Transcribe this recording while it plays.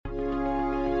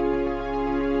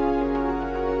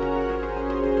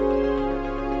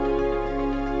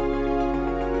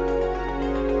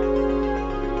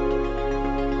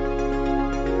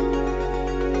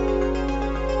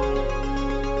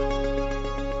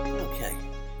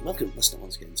Welcome, listener,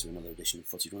 once again to another edition of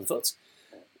Footy from the Foot.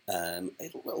 A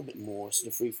little bit more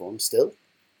sort of freeform still,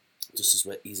 just as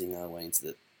we're easing our way into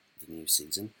the new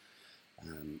season.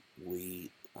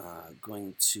 We are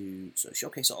going to sort of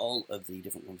showcase all of the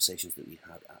different conversations that we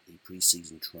had at the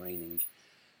pre-season training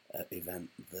event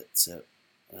that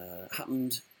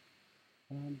happened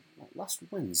last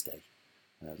Wednesday.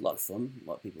 A lot of fun, a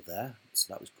lot of people there,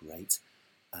 so that was great.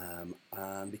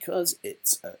 And because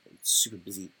it's a super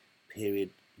busy period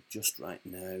just right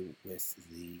now with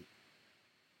the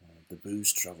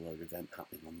Booze Traveller event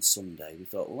happening on Sunday, we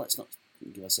thought, well, let's not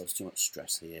give ourselves too much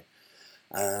stress here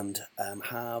and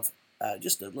have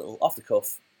just a little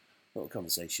off-the-cuff little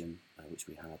conversation which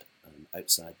we had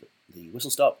outside the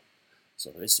whistle stop.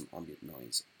 So there is some ambient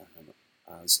noise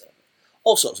as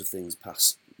all sorts of things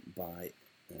pass by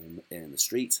in the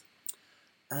street.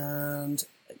 And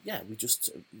yeah, we just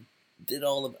did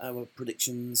all of our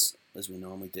predictions as we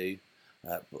normally do.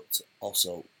 But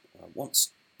also, once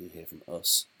you hear from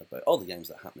us about all the games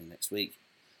that are happening next week,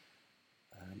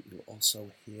 you'll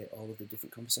also hear all of the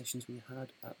different conversations we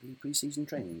had at the pre-season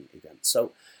training event.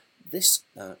 So this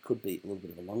could be a little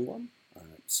bit of a long one.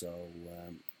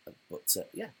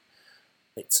 Yeah,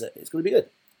 it's going to be good.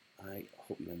 I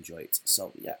hope you enjoy it.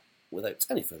 So yeah, without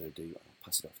any further ado, I'll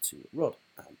pass it off to Rod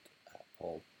and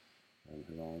Paul,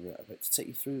 who are about to take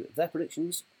you through their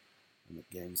predictions and the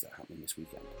games that are happening this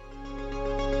weekend.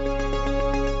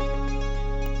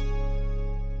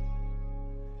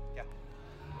 Yeah,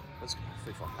 let's go.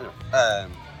 Free form. Anyway,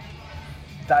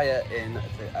 Dyer in the,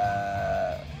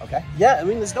 okay. Yeah, I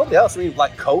mean, there's nobody else. I mean,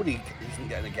 like Cody isn't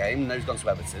getting a game. Now he's gone to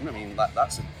Everton. I mean,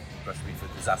 that's a recipe for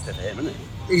disaster for him, isn't it?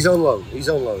 He's on loan.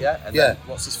 Yeah, and then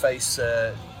what's his face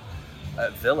at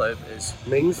Villa is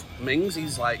Mings.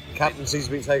 He's like Captaincy's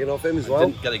been taken off him as well.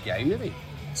 Didn't get a game, did he?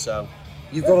 So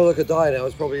you've got to look at Dyer now.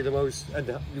 It's probably the most. And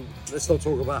let's not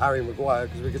talk about Harry Maguire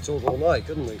because we could talk all night,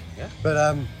 couldn't we? Yeah. But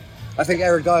I think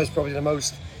Eric Dyer is probably the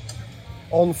most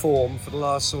on form for the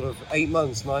last sort of 9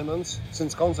 months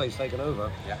since Conte's taken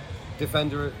over. Yeah.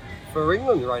 Defender for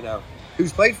England right now.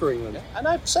 Who's played for England? Yeah. And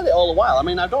I've said it all a while. I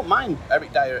mean, I don't mind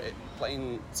Eric Dyer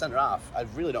playing centre half. I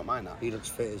really don't mind that. He looks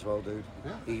fit as well, dude.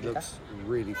 Yeah. He looks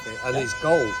really fit. And his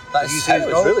goal. His header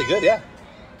was really good, yeah.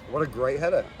 What a great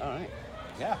header. All right.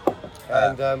 Yeah.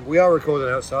 And we are recording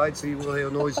outside, so you will hear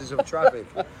noises of traffic.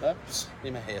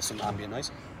 You may hear some ambient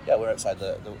noise. Yeah, we're outside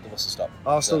the whistle stop.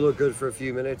 Arsenal look good for a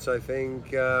few minutes, I think.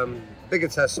 Bigger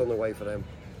tests on the way for them.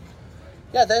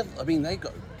 Yeah, they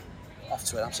got off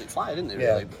to an absolute flyer, didn't they?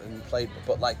 Yeah. Really, and played,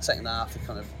 but like second half, they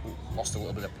kind of lost a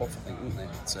little bit of puff, I think, didn't they?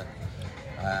 But,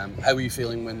 how were you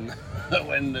feeling when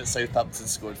Southampton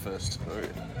scored first?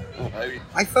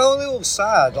 I felt a little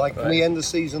sad, from the end of the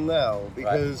season now,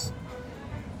 because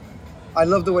I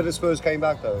love the way the Spurs came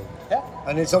back, though. Yeah.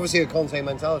 And it's obviously a Conte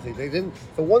mentality. They didn't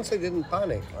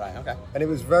panic. Right. Okay. And it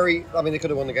was very. I mean, they could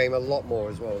have won the game a lot more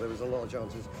as well. There was a lot of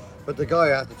chances, but the guy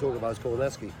I have to talk about is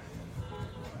Korneski.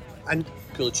 And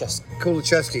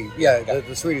Kulusevski,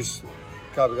 the Swedish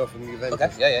guy we got from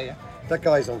Juventus. Okay, yeah. That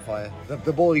guy's on fire.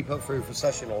 The ball he put through for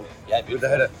Session with the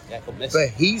header. Yeah, couldn't miss. But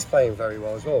he's playing very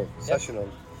well as well. Session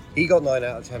he got 9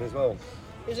 out of 10 as well.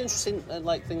 It was interesting,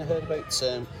 thing I heard about.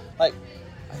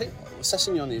 I think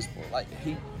Sessignon is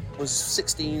he was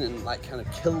 16 and kind of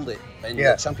killed it in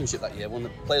the championship that year, won the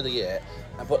Player of the Year.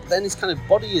 But then his kind of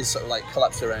body is sort of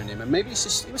collapsed around him, and maybe he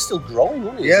was still growing,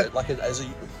 wasn't he? Yeah. As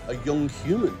a young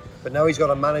human. But now he's got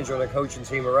a manager and a coaching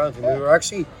team around him who are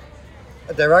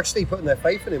they're actually putting their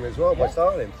faith in him as well by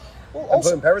starting him. Well, and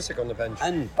putting Perisic on the bench.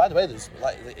 And by the way, there's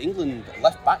the England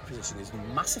left back position is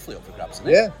massively up for grabs, isn't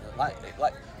it? Yeah.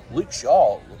 Like Luke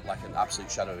Shaw looked like an absolute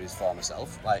shadow of his former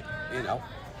self.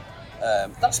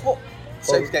 That's what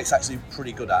Southgate's actually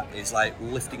pretty good at, is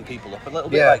lifting people up a little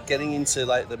bit, getting into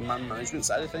the man management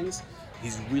side of things.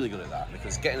 He's really good at that,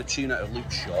 because getting a tune out of Luke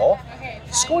Shaw,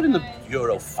 he scored in the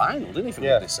Euro final, didn't he, for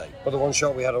goodness sake? But the one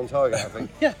shot we had on target, I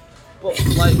think. Yeah. But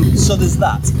so there's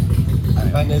that.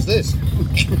 Anyway. And there's this.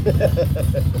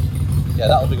 Yeah,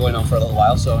 that'll be going on for a little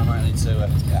while, so I might need to.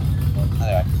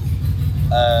 Anyway,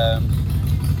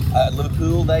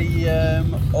 Liverpool, they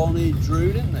only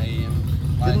drew, didn't they?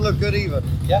 Didn't look good either.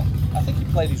 Yeah, I think he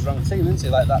played his wrong team, didn't he?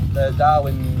 That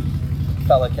Darwin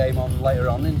fella came on later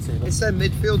on, didn't he? It's their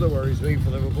midfielder worries me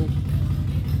for Liverpool.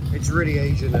 It's really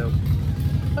Asian now.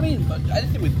 I mean,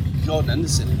 anything with Jordan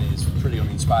Henderson in it is pretty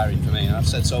uninspiring for me, and I've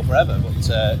said so forever, but,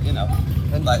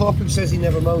 And Klopp, who says he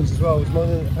never moans as well, was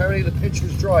moaning. Apparently the pitch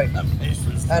was dry.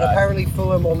 And apparently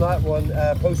Fulham on that one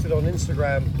posted on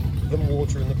Instagram them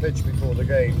watering the pitch before the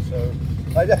game, so...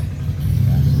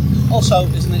 Also,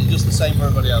 isn't it just the same for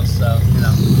everybody else, so,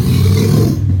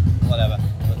 whatever.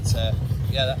 But,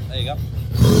 Yeah, there you go.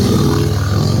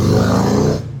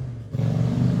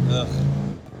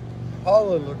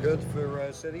 Haaland looked good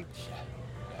for City.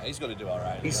 Yeah, he's going to do all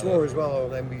right. He swore as well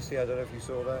on NBC. I don't know if you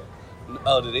saw that.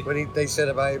 Oh, did he? When they said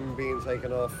about him being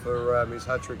taken off for his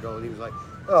hat-trick goal, and he was like,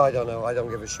 "Oh, I don't know. I don't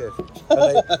give a shit."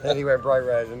 And then he went bright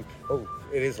red, and oh,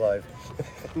 it is live.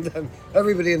 And then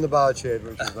everybody in the bar cheered,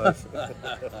 which was nice.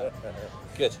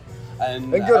 Good.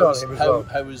 And good on him as well.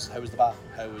 How was the bar?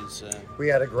 How was? We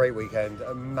had a great weekend.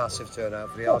 A massive turnout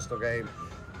for the Arsenal game.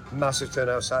 Massive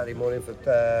turnout Saturday morning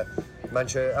for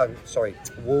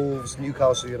Wolves,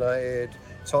 Newcastle United,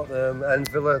 Tottenham, and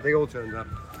Villa. They all turned up.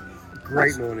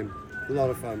 Great morning. A lot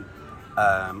of fun.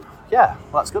 Yeah,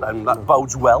 well, that's good, and that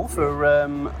bodes well for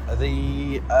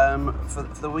the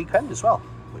weekend as well,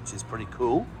 which is pretty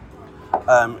cool.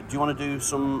 Do you want to do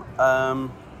some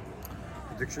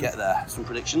Predictions? Get there? Some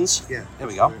predictions. Yeah. Here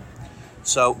we go.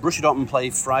 So Borussia Dortmund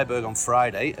play Freiburg on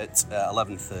Friday at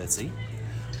 11:30.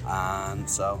 And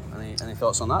so, any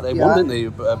thoughts on that? They won, didn't they?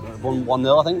 Won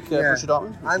 1-0, I think. Borussia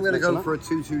Dortmund. I'm going to go for a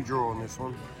 2-2 draw on this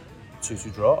one.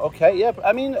 2-2 draw. Okay, yeah. But,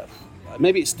 I mean,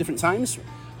 maybe it's different times.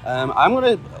 I'm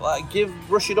going to give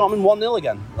Borussia Dortmund 1-0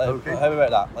 again. Okay. How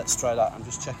about that? Let's try that. I'm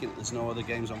just checking that there's no other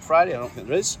games on Friday. I don't think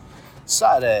there is.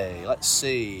 Saturday, let's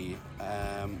see.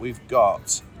 We've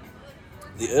got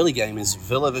the early game is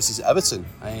Villa versus Everton.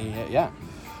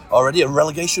 Already a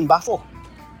relegation battle.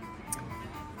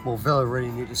 Well, Villa really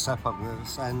need to step up with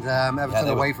this, and Everton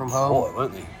away from home. Poor,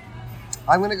 weren't they?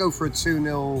 I'm going to go for a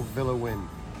 2-0 Villa win.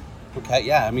 Okay,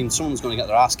 yeah. I mean, someone's going to get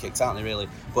their ass kicked, aren't they? Really,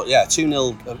 but yeah,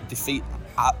 2-0 defeat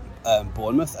at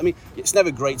Bournemouth. I mean, it's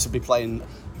never great to be playing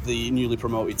the newly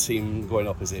promoted team going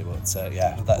up, is it?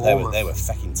 But they were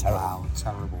fucking terrible. Wow,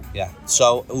 terrible. Yeah.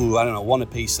 So, I don't know, one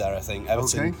apiece there, I think.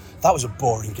 Everton. Okay. That was a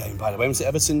boring game, by the way. Was it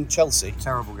Everton-Chelsea?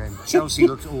 Terrible game. Chelsea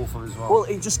looked awful as well. Well,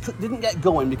 it just didn't get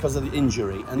going because of the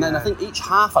injury, and then I think each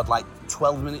half had like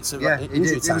 12 minutes of injury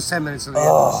time. It was 10 minutes at the end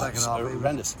of the second half.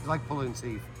 Horrendous. It was like pulling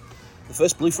teeth. The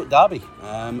first Bluefoot derby,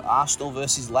 Arsenal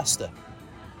versus Leicester.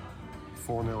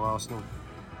 4-0 Arsenal.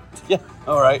 Yeah.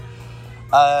 All right.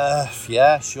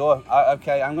 Yeah, sure.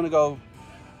 Okay, I'm going to go,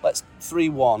 let's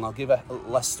 3-1. I'll give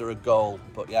Leicester a goal,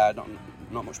 but yeah,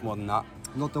 not much more than that.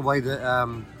 Not the way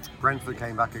that Brentford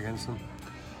came back against them.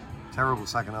 Terrible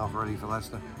second half already for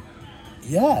Leicester.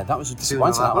 Yeah, that was a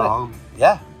disappointing, wasn't it?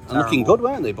 Yeah, and looking good,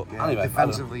 weren't they? But anyway,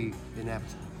 defensively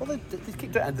inept. Well, they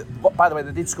kicked it. And by the way,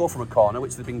 they did score from a corner,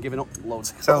 which they've been giving up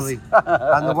loads. Totally.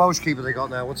 And the Welsh keeper they got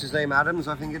now, what's his name? Adams,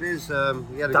 I think it is. He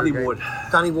had a Danny Ward.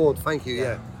 Danny Ward, thank you.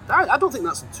 Yeah. I don't think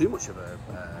that's too much of a.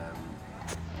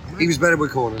 He was better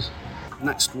with corners.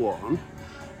 Next one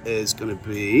is going to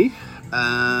be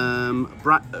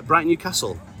Brighton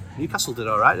Newcastle. Newcastle did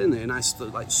all right, didn't they? A nice,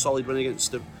 solid win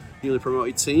against a newly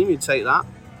promoted team. You'd take that.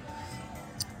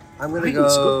 I'm going to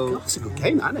go. It's a good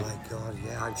game, isn't it? Oh my God,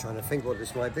 yeah. I'm trying to think what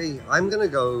this might be. I'm going to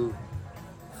go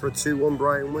for a 2-1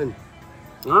 Brighton win.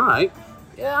 All right.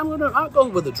 Yeah, I'll go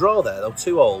with a draw there, though.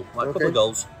 2-2, a couple of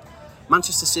goals.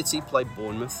 Manchester City play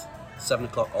Bournemouth. 7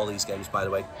 o'clock, all these games, by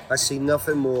the way. I see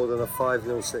nothing more than a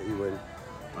 5-0 City win.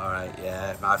 All right,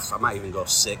 yeah. I might even go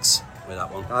 6 with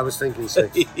that one. I was thinking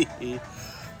 6.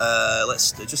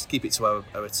 Let's just keep it to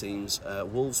our teams.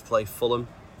 Wolves play Fulham.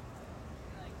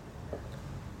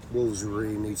 Wolves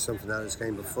really need something out of this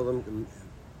game, but Fulham,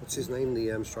 what's his name?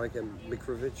 The striker,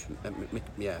 Mitrovic?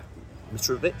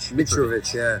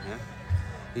 Mitrovic, yeah.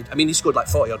 He scored like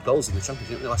 40-odd goals in the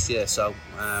Championship last year, so...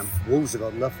 Wolves have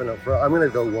got nothing up front. I'm going to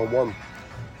go 1-1.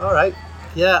 All right.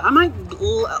 Yeah, I might...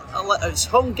 It's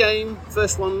home game,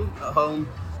 first one at home.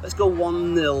 Let's go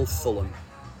 1-0 Fulham.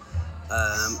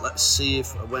 Let's see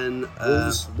if when...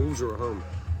 Wolves are at home.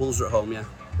 Wolves are at home, yeah.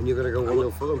 And you're going to go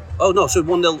 1-0 Fulham? Oh, no, so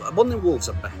 1-0 Wolves.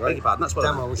 I beg your pardon. That's what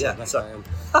I wish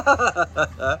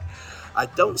I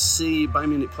don't see Bayern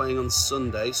Munich playing on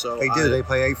Sunday, so... They do. They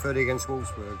play 8:30 against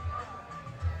Wolfsburg.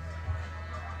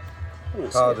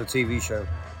 Part of the TV show.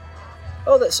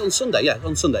 Oh, that's on Sunday. Yeah,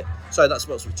 on Sunday. Sorry, that's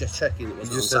what I was just checking. It was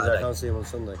you just on said Saturday. I can't see him on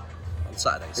Sunday. On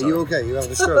Saturday. Sorry. Are you okay? You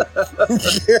having a stroke?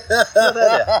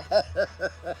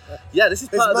 Yeah, this is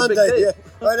part of the big day. Yeah.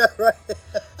 I know, right?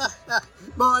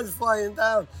 Martin's flying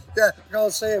down. Yeah, I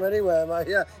can't see him anywhere, mate.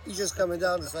 Yeah, he's just coming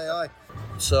down to say hi.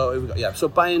 So so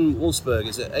Bayern Wolfsburg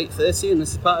is at 8:30, and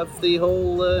this is part of the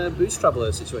whole Boost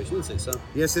Traveller situation, isn't it? So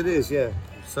yes, it is. Yeah.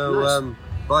 So nice.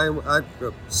 Bayern,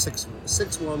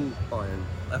 6-1 Bayern.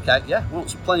 Okay, yeah, well,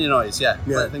 plenty of noise, yeah.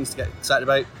 Plenty of things to get excited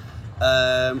about.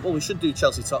 Well, we should do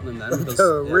Chelsea-Tottenham then.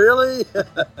 Because, really?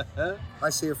 I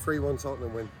see a 3-1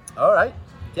 Tottenham win. All right.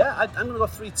 Yeah, I'm going to go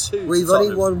 3-2. We've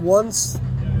only won once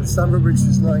at Stamford Bridge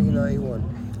since 1991.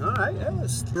 All right, yeah,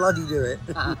 let's Bloody do it.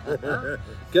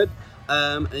 good.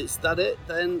 Is that it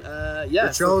then? Yeah.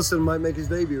 Richarlison might make his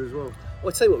debut as well. Well,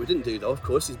 I'll tell you what we didn't do, though, of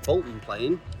course, is Bolton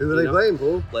playing. Who are they playing,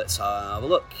 Paul? Let's have a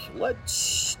look.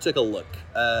 Let's take a look.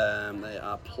 They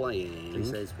are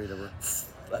playing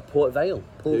Port Vale.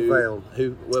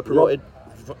 Who were promoted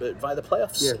via the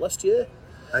playoffs last year.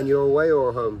 And you're away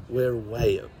or home? We're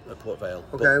away at Port Vale.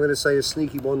 Okay, I'm going to say a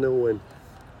sneaky 1-0 win.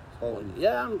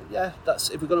 Yeah.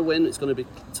 That's if we're going to win, it's going to be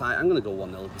tight. I'm going to go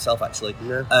 1-0 myself, actually.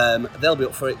 Yeah. They'll be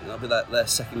up for it. That'll be their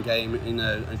second game in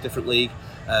a different league.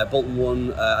 Bolton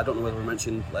won. I don't know whether we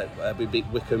mentioned we beat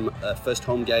Wickham first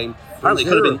home game. Apparently, it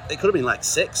could have been like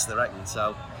 6th, I reckon.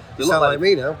 So they sound like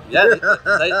me now. Yeah,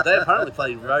 they apparently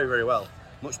played very, very well.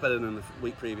 Much better than the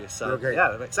week previous. So yeah,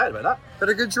 I'm excited about that. But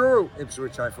a good draw,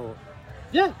 Ipswich, I thought.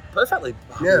 Yeah, perfectly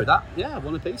happy with that. Yeah,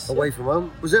 one apiece. Away from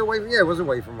home. Was it away from? Yeah, it was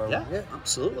away from home. Yeah,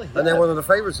 absolutely. And they're one of the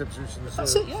favourites, Ipswich.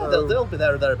 That's it. Yeah, so they'll be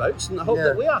there or thereabouts, and I hope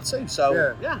that we are too.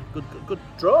 So good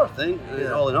draw, I think.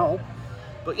 All in all.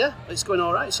 But yeah, it's going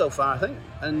all right so far, I think.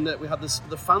 And we had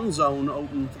the fan zone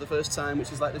open for the first time,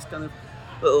 which is like this kind of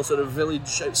little sort of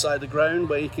village outside the ground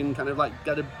where you can kind of like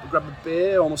grab a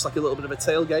beer, almost like a little bit of a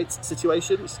tailgate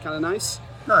situation, which is kind of nice.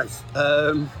 Nice.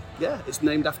 It's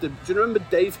named after. Do you remember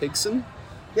Dave Higson?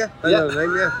 Yeah, I know the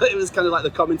name, yeah. It was kind of like the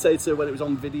commentator when it was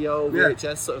on video,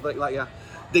 VHS, sort of like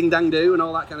Ding Dang Do and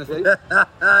all that kind of thing. That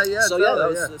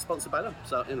was sponsored by them.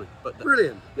 So anyway,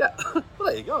 brilliant. Yeah, well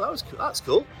there you go. That's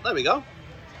cool. There we go.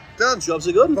 Done. Jobs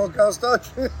are good. Podcast done.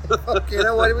 Fuck you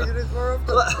know, why do we do this more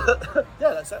often?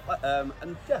 Yeah, that's it.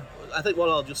 I think what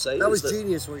I'll just say that was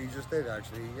genius what you just did,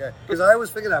 actually. Yeah, because I always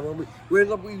figure that when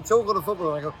we talk on the football,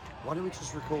 and I go, why don't we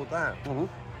just record that?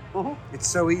 It's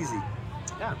so easy.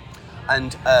 Yeah.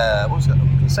 And what was I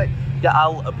going to say? Yeah,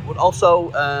 I'll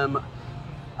also.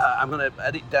 I'm going to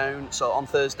edit down. So on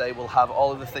Thursday we'll have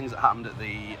all of the things that happened at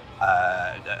the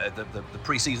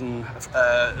pre-season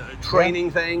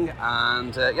training thing,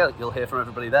 and you'll hear from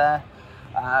everybody there.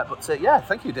 But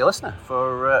thank you, dear listener,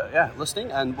 for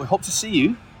listening, and we hope to see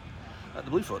you at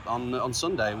the Bluefoot on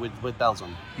Sunday with bells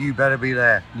on. You better be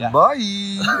there. Yeah. Bye.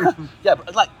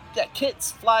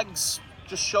 Kits, flags.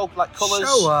 Just show colours.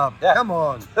 Show up. Yeah. Come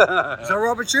on. It's our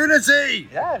opportunity.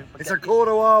 Yeah. It's a call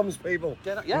to arms, people.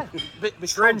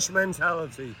 Trench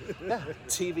mentality. Yeah.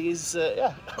 TV's,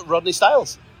 Rodney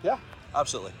Styles. Yeah.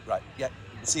 Absolutely. Right. Yeah.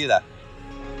 See you there.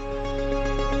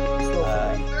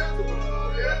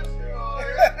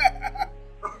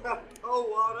 Oh,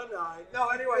 what a night. No,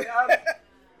 anyway,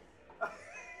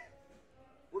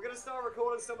 we're going to start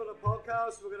recording some of the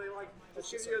podcasts. We're going to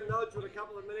just give you a nudge with a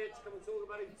couple of minutes, come and talk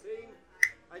about your team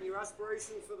and your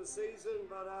aspirations for the season.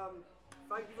 But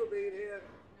thank you for being here.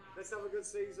 Let's have a good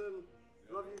season.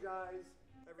 Love you guys.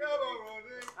 Come on,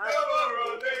 Rodney. Come on,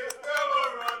 Rodney. Come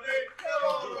on, Rodney. Come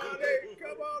on, Rodney.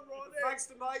 Come on, Rodney.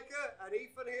 Thanks to Micah and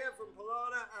Ethan here from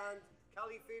Polana and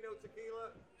Califino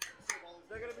Tequila.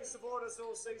 They're going to be supporting us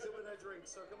all season with their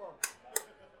drinks, so come on.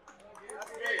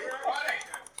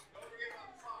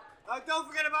 Don't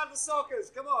forget about the soccers.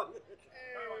 Come on.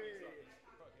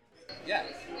 Yeah.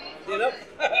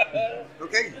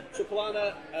 Okay. So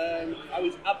Polana, I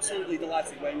was absolutely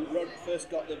delighted when Rod first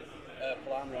got the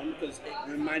Polana on, because it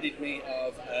reminded me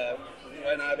of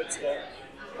when I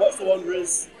watched the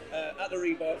Wanderers at the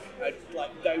Reebok.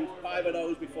 I'd down 5 of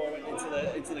those before I went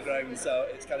into the ground. So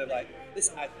it's kind of like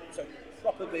this. So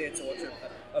proper beer to watch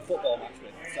a football match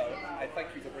with. So I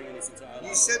thank you for bringing this into our life.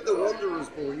 You said the Wanderers,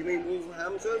 Paul. You mean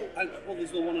Wolverhampton?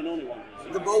 There's the one and only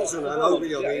Wanderers. The Bolton, I know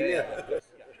you mean,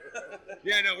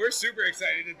 Yeah, no, we're super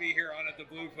excited to be here on at the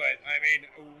Bluefoot. I mean,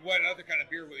 what other kind of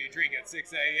beer will you drink at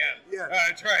 6 a.m.? Yeah.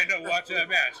 Trying to watch a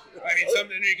match. I mean,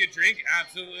 something you could drink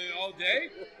absolutely all day?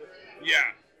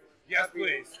 Yeah. Yes,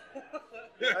 please.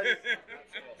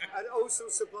 And also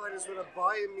supplied us with a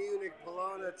Bayern Munich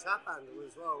Polana tap handle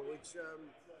as well, which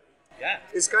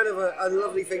is kind of a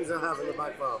lovely thing to have in the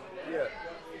back bar. Yeah.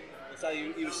 So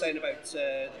you were saying about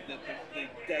the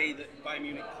day that Bayern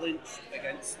Munich clinched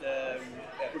against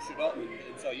Borussia Dortmund,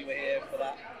 and so you were here for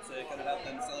that to kind of help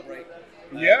them celebrate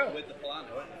with the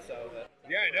Polana, weren't you? So,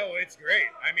 yeah, no, it's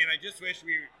great. I mean, I just wish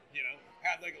we,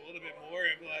 had a little bit more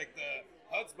of the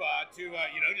chutzpah to,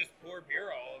 just pour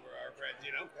beer all over our friends,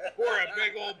 Pour a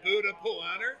big old boot of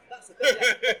Polana. That's the thing,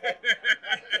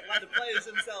 the players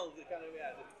themselves, they kind of, they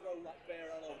throw that beer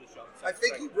all over the shop. So I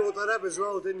think you brought that up as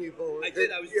well, didn't you, Paul? I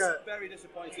did. I was very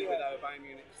disappointed with our Bayern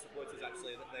Munich supporters,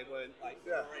 actually, that they weren't,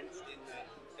 drenched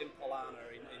in Polana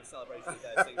in celebration of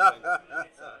their team.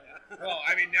 Well,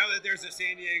 I mean, now that there's a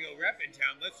San Diego rep in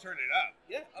town, let's turn it up.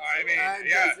 Yeah, I mean,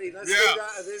 let's do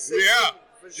that this season.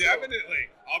 For sure. Definitely.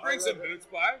 I'll bring some boots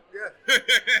by. Yeah.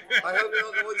 I hope they're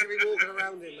not the ones you'll be walking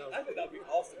around in, though. I think that'd be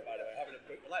awesome, by the way, having a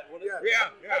boot. Like, Yeah.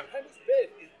 Yeah. How much big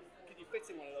can you fit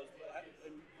in one of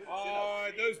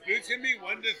those? Those boots can be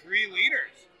 1 to 3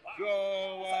 liters.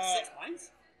 So, Like 6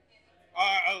 pints?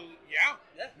 yeah.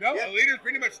 Yeah. No, Yeah. a liter's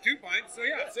pretty much 2 pints. So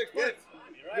yeah, 6 Yeah. pints.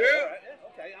 You're right. Yeah. All right. Yeah.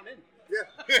 Okay, I'm in. Yeah.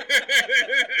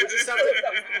 We'll just have to-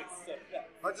 So, yeah.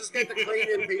 I'll just get the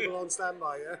cleaning people on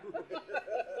standby, yeah?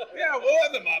 Yeah, we'll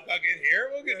have the mop bucket here.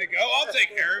 We're good to go. I'll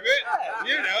take care of it.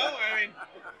 You know, I mean,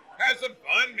 have some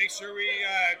fun. Make sure we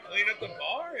clean up the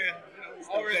bar and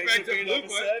all respect to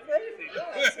Bluefoot.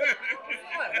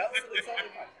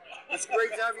 It's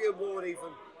great to have you aboard, Ethan.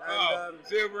 And,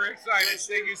 Super excited.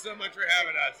 Thank you so much for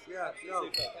having us. yeah, no.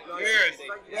 Nice. Cheers.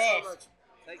 Thank you Cheers. so much.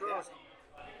 Take care. Cross.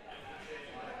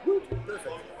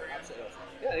 Perfect. Absolutely.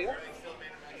 Yeah, there you go.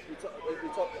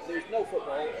 There's no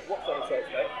football. What's on the church,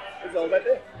 mate? It's all right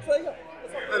there. So there you go.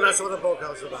 And that's what the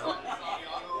podcast's about.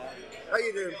 How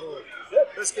you doing, Paul? Good.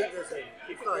 Let's keep this in.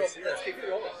 Keep it Nice, rolling. yeah. Let's keep it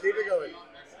rolling. Keep it going.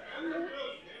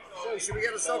 So, should we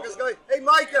get a Sockers guy? Hey,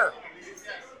 Micah!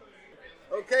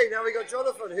 Okay, now we got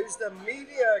Jonathan, who's the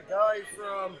media guy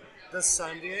from the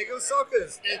San Diego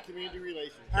Sockers. And community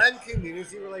relations. And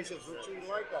community relations, which we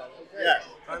like that. Okay. Yes.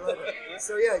 I love it.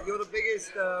 So, yeah, you're the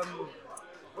biggest, the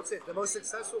most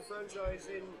successful franchise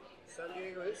in San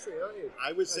Diego history, aren't you?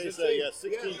 I would say As a so, team. yeah.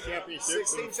 16 championships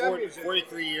 16 in championships.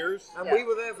 43 years. And Yeah. we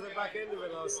were there for the back end of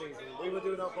it last season. We were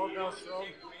doing our podcast from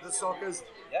the Sockers.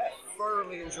 Yeah.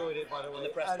 Thoroughly enjoyed it, by the way. In the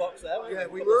press And- box there, weren't Yeah,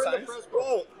 we? we Couple were of in the times. press box.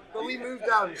 Oh. But we moved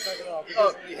down in the second half. Oh,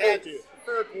 because you had to.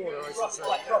 Third quarter, I should say.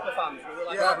 Like proper fans. We were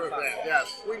like Yeah. proper fans.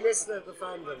 Yes. We missed the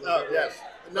fandom. Oh, yes.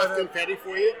 Enough confetti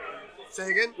for you?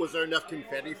 Say again? Was there enough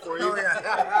confetti for you? Oh,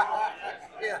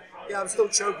 yeah. yeah, I'm still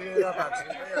choking it up,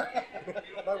 actually. Yeah.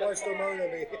 My wife's still moaning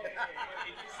at me.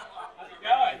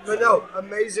 But no,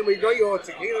 amazing. We got your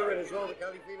tequila in as well, the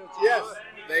Califino tequila. Yes.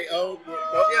 They own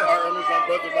Yeah. our owners on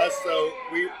both of us, so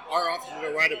our offices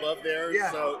are right above there.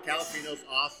 Yeah. So Califino's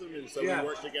awesome, and so Yeah. we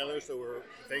work together. So we're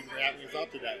thank you for having us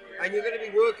out today. And you're going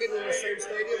to be working in the same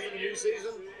stadium for the new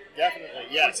season, Definitely,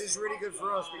 yes, which is really good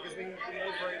for us because we live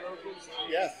very local. So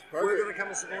yes, we're perfect. going to come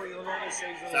and support you a lot this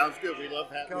season. Sounds good. We love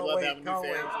Can't having wait, new can't fans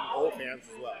wait. and old fans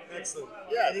as well. Excellent.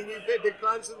 Yeah. Any new big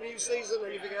plans for the new season?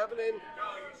 Anything happening?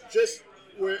 Just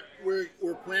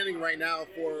we're planning right now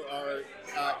for our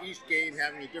each game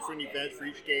having a different event for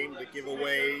each game, the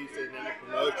giveaways and then the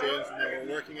promotions, and then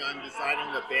we're working on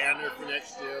designing the banner for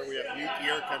next year. We have new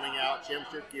gear coming out,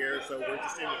 championship gear, so we're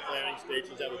just in the planning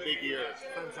stages. Have a big year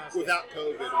Fantastic. without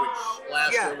COVID, which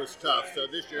last Yeah. year was tough. So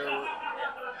this year,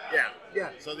 Yeah.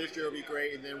 So this year will be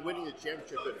great, and then winning the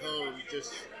championship at home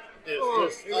It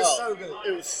was so good.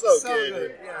 It was so So good.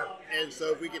 good, yeah. And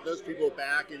so if we get those people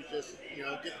back and just,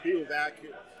 get the people back,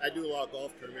 I do a lot of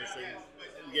golf tournaments, and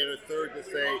you get a third to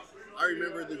say, I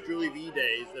remember the Julie V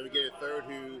days, then we get a third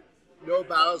who know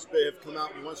about us but have come out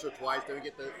once or twice, then we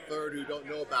get the third who don't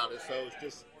know about us. So it's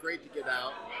just great to get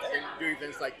out and do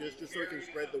events like this just so we can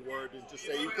spread the word and just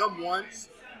say, you come once,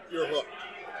 you're hooked.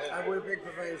 And we're big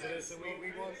purveyors of this, and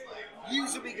we want you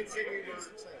to be continuing your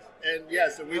success. And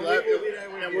yes, and we And love we will it, be there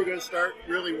with and you. we're going to start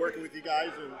really working with you guys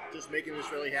and just making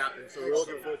this really happen. So we're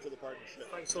looking forward to the partnership.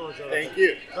 Thanks so much, Jonathan. Thank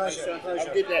you. Pleasure. Have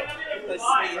a good day. Nice to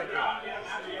meet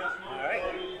you. All right.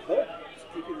 Cool. Let's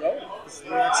keep it rolling.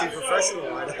 We're actually professional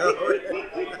right now.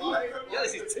 Yeah,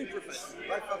 this is too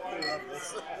professional. I fucking love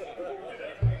this.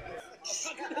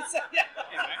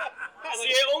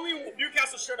 See, only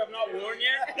Newcastle shirt I've not worn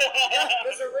yet.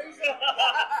 There's a reason.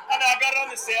 I know, I got it on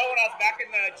the sale when I was back in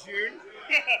June.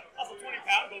 That's a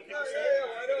 20-pound goalkeeper shirt.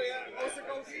 I know, yeah. What's the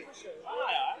goalkeeper shirt? Yeah. All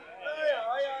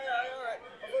right.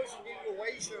 I thought you gave you a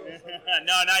away shirt or something.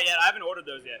 No, not yet. I haven't ordered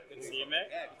those yet. Good to see you,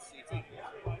 mate. Yeah, good to see you too.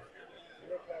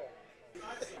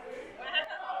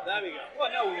 There we go. Well,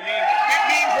 no, me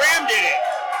and Graham did it.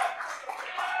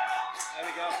 There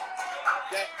we go.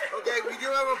 Okay, we do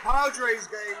have a Padres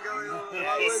game going on.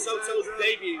 It's Soto's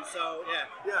debut, so yeah.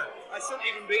 Yeah. I shouldn't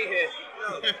even be here.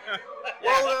 No.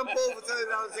 Well done, Paul, for turning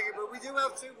down the ticket. But we do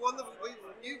have two wonderful people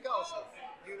from Newcastle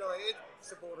United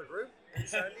supporter group in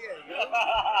San Diego.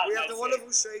 We have the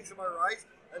wonderful Shane to my right,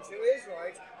 and to his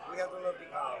right, we have the lovely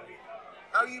Carl.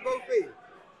 How you both be?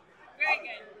 Very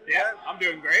good. Yeah, I'm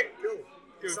doing great. Cool.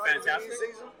 Doing Excited for the fantastic. new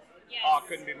season? Yes. Oh,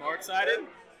 couldn't be more excited.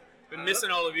 Been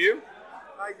missing all of you.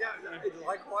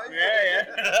 Likewise. Yeah.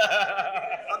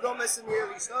 I'm not missing the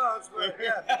early starts, but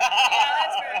yeah. Yeah,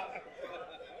 that's right.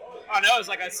 I know, it's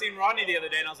like I seen Rodney the other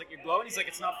day and I was like, you're glowing? He's like,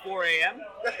 it's not 4 a.m.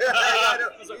 I know.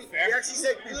 was like, He fair. actually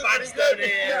said, you look Fine, pretty good. 7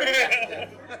 a.m.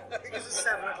 Yeah. Because it's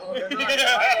 7 o'clock at night.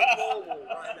 I am normal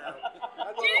right now.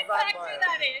 I'm not Didn't a factor vampire.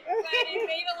 that in, but it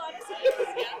made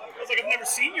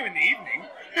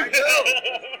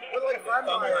We're like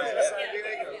vampires in San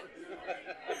Diego.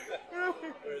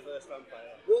 Reverse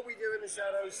vampire. What we do in the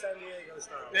shadows, San Diego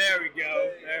style. There we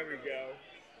go. There we go.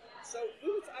 So we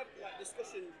were having like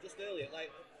discussion just earlier,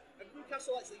 like have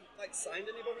Newcastle actually like signed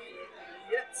anybody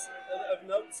yet of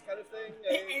notes kind of thing?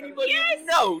 Anybody Yes!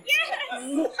 know? Yes!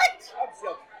 What? I'm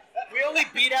joking. We only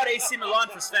beat out AC Milan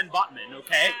for Sven Botman,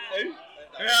 okay? Yeah.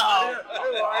 No.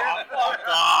 Fuck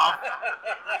off.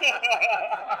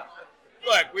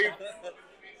 Look,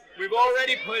 we've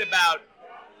already put about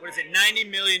 90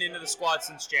 million into the squad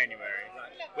since January.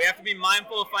 We have to be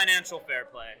mindful of financial fair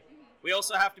play. We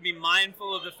also have to be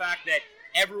mindful of the fact that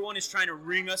everyone is trying to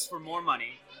ring us for more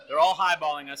money. They're all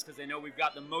highballing us because they know we've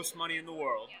got the most money in the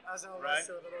world. As our Right.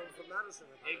 wrestler that owned from Madison.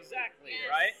 Exactly, Yes.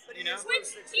 right? But You he know? is Which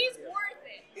 60 he's million. worth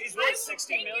it. He's I worth will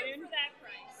 60 take million. him for that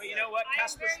price. But you know what? I am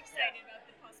Casper, very excited about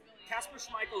the possibility. Casper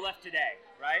Schmeichel left today,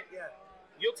 right? Yeah.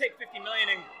 You'll take 50 million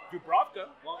in Dubravka,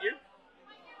 won't you?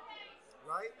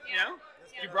 Right? You know?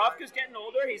 Yeah. Dubravka's getting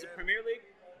older. He's a Premier League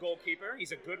goalkeeper.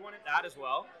 He's a good one at that as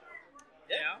well.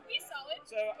 You know? He's solid.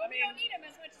 So, I but we mean- don't need him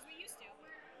as much as we used to.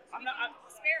 I'm We not- can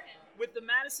spare him. With the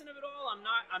Madison of it all,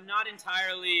 I'm not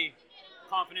entirely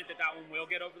confident that one will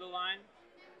get over the line.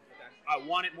 I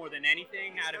want it more than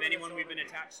anything out of anyone we've been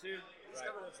attached to. He's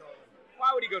coming to Tottenham.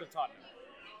 Why would he go to Tottenham?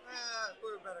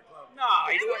 We're a better club. No,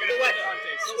 he's not going to play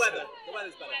Conte's The weather. The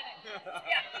weather's better. Weather.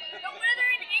 Yeah. The weather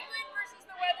in England versus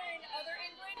the weather in other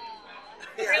England.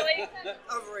 Yeah. Really?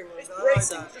 Over England. It's I like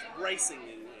bracing. that. Just bracing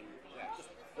in just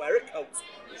wear a coat.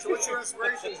 So what's your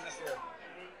aspirations this year?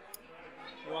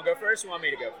 You want to go first? Or you want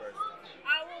me to go first?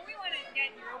 Well, we want to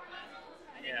get Europa.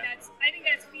 Yeah. I think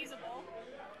that's feasible.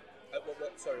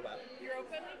 Sorry about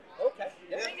Europa League. Okay. I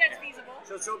Yeah. think that's feasible.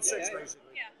 So top six, Yeah.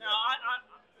 basically. Yeah. No,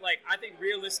 I think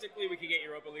realistically we could get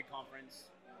Europa League conference.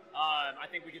 I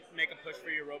think we could make a push for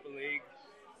Europa League.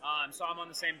 So I'm on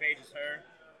the same page as her.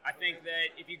 I think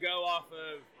that if you go off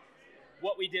of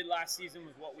what we did last season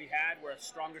with what we had, we're a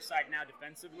stronger side now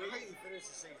defensively. The way you finished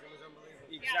the season was unbelievable.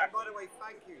 Exactly. And by the way,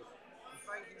 thank you.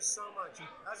 Thank you so much.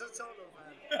 As a Tottenham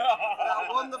fan, that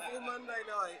wonderful Monday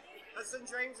night at St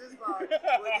James's Park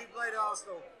where you played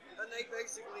Arsenal, and they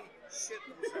basically shit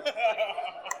themselves.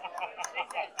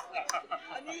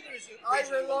 I knew there was. I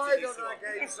relied on that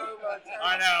game so much.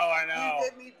 I know. You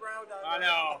did me proud of I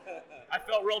know. I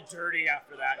felt real dirty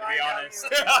after that, to I be know honest.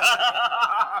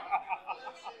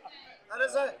 And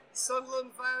as a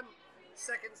Sunderland fan,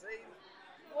 second team,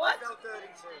 I felt dirty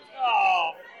too.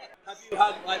 Oh. Have you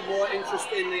had like more interest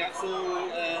in the actual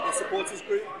the supporters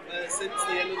group since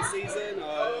the end of the season,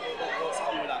 or what's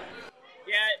happening with that?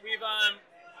 Yeah, we've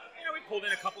we pulled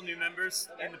in a couple new members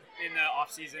in the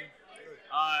off season.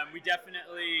 We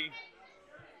definitely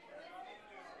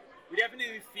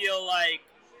feel like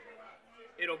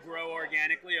it'll grow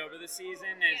organically over the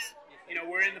season. As you know,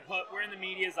 we're in the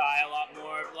media's eye a lot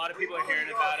more. A lot of people are hearing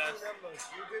about us.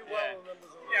 You did well on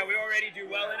numbers already. Yeah, we already do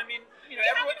well, and I mean, We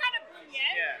everyone. haven't had a boom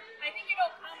yet. Yeah. I think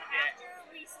it'll come Yeah. after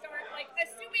we start,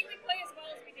 assuming we play as well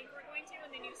as we think we're going to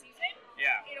in the new season.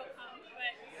 Yeah. It'll come,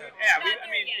 but Yeah, not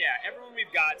there yet. everyone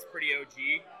we've got is pretty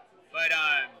OG, but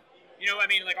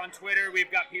on Twitter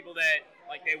we've got people that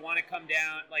they want to come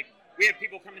down. We have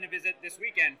people coming to visit this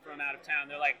weekend from out of town.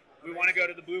 They're like, we want to go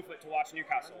to the Bluefoot to watch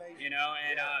Newcastle,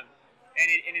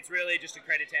 and it's really just a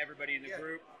credit to everybody in the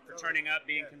group for turning up,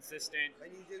 being consistent,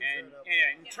 And you do and turn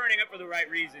up. turning up for the right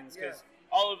reasons. Because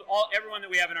everyone that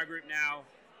we have in our group now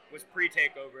was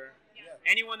pre-takeover. Yeah.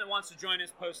 Anyone that wants to join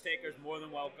us post-taker is more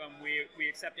than welcome. We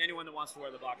accept anyone that wants to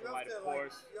wear the black You and have white, to, of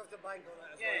course. you have to bank on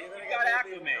that as Yeah, well. You're you gonna got to get more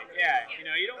people acclimate. coming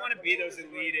Yeah, in. you don't want to be those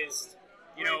elitist,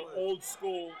 old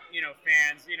school,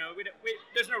 fans.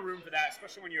 There's no room for that,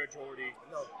 especially when you're a Geordie.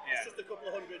 No. Yeah. It's just a couple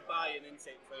of hundred buy-in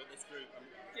intake for this group.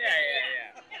 Yeah.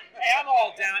 Hey, I'm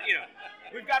all down.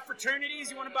 We've got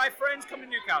fraternities. You want to buy friends? Come to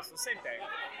Newcastle. Same thing.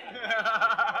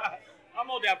 I'm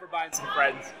all down for buying some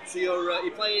friends. So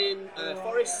you're playing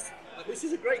Forest, which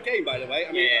is a great game, by the way.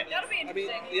 I mean, Yeah. That'll be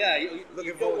interesting. You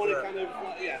Looking don't want forward to to kind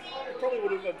of, you probably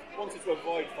would have wanted to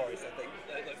avoid Forest, I think,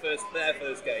 their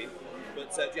first game.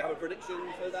 But do you have a prediction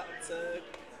for that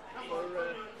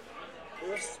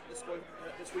for us this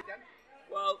weekend?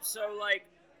 Well, so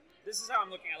this is how I'm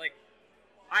looking at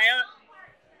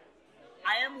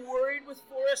I am worried with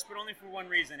Forest, but only for one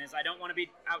reason: is I don't want to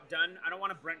be outdone. I don't want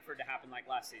Brentford to happen like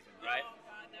last season, right?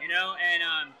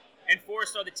 And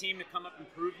Forest are the team to come up and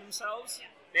prove themselves.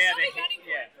 They'll be gunning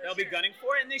for it, for They'll be sure. gunning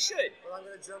for it, and they should. Well, I'm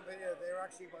going to jump in here. They're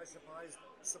actually my surprise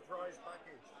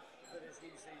package for this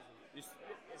new season.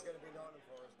 It's going to be Nottingham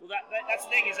Forest. Well, that's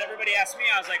the thing is everybody asked me.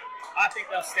 I was like, I think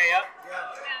they'll stay up.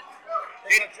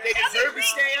 Yeah. They deserve to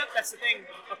stay up. That's the thing.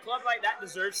 A club like that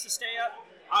deserves to stay up.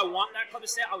 I want that club to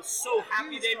stay. I was so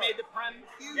happy they made the Prem.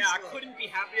 Yeah, I couldn't be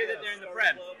happier that they're in the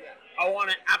Prem. I want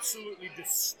to absolutely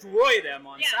destroy them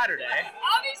on Saturday.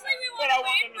 Obviously, we want But I to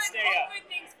want win, them to but stay hope up, good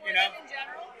things for you know? them in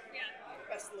general. Yeah.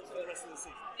 Best of luck for the rest of the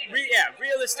season.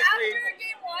 Realistically, After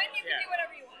game one, you can do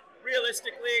whatever you want.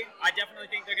 realistically, I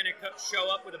definitely think they're going to show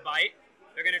up with a bite.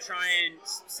 They're going to try and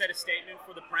set a statement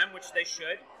for the Prem, which they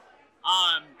should.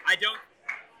 I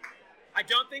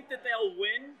don't think that they'll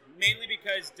win, mainly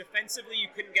because defensively you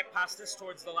couldn't get past us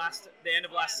towards the end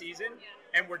of last season,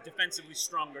 and we're defensively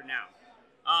stronger now.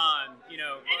 And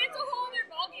it's a whole other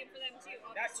ballgame for them too.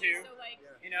 Obviously. That too. So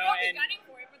You know, they'll be and gunning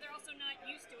for it, but they're also not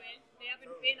used to it. They haven't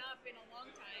been up in a long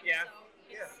time. Yeah. So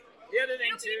it's, the other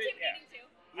thing it'll too, be intimidating too.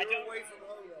 I don't. away from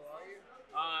home though, are you?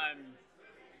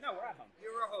 No, we're at home.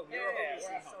 You're at home. Yeah, You're at home.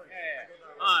 we're at home.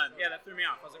 Sorry. Yeah, that threw me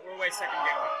off. I was like, we're away second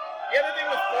game. The other thing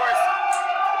with Forest.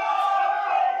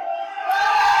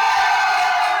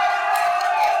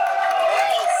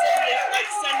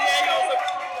 San Diego's a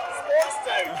sports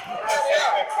town.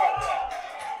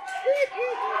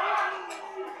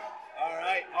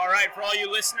 All right. For all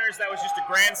you listeners, that was just a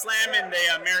grand slam in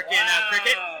the American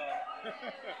cricket.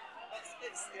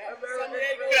 San Diego is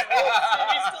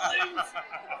to lose.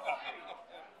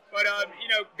 But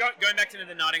going back to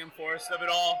the Nottingham Forest of it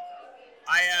all,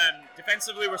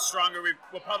 defensively we're stronger.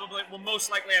 We'll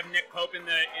most likely have Nick Pope in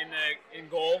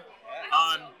goal.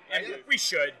 And we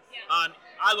should.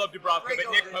 I love Dubravka,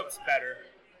 but Nick Pope's better.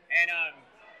 And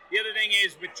the other thing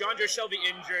is, with John Joe Shelby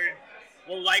injured,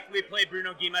 we'll likely play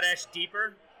Bruno Guimaraes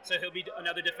deeper, so he'll be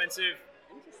another defensive,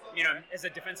 as a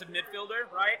defensive midfielder,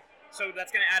 right? So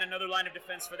that's going to add another line of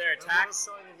defense for their attack.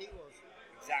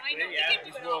 Exactly, I know, yeah, he can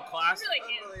do he's it world all. class. He really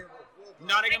can.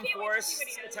 Nottingham I can't wait to Forest see what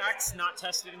he does. attack's not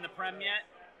tested in the Prem yet.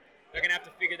 They're going to have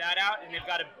to figure that out, and they've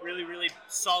got a really, really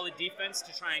solid defense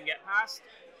to try and get past.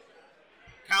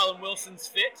 Callum Wilson's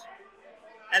fit,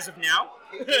 as of now.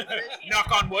 Knock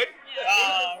on wood.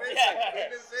 I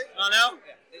know.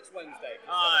 It's Wednesday.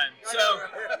 Okay.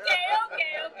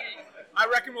 I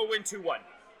reckon we'll win 2-1. All right. Oh,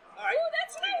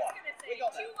 that's what I was going to say. We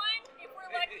got that. 2-1. If we're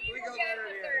lucky, we'll get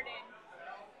the third in.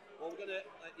 Well, we're gonna,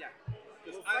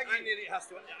 Because I nearly has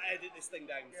to edit this thing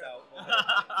down. So.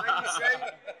 Thank you, Shane.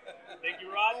 Thank you,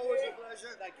 Rod. Always a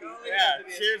pleasure. Thank you. Yeah,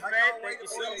 cheers, I mate. can't wait Thank you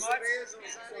to so see much. beers on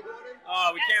Saturday morning.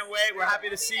 Oh, we can't wait. We're happy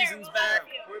the season's back.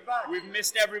 We're back. We've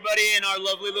missed everybody in our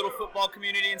lovely little football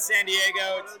community in San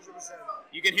Diego. 100%.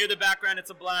 You can hear the background.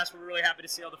 It's a blast. We're really happy to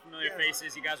see all the familiar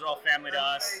faces. You guys are all family to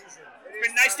us. Amazing. It's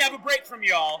been nice to have a break from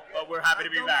y'all, but we're happy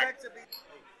to be back.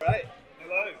 Right.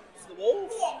 Hello. It's the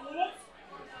Wolves.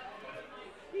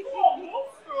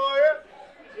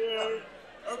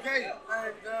 Okay,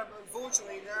 and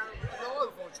unfortunately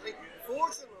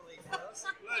fortunately for us,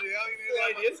 Bloody hell, you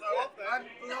need that so often. I'm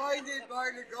blinded by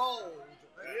the gold.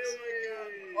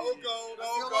 Oh, gold, I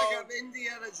feel like I'm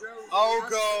Indiana Jones. Oh, in the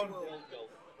gold. World.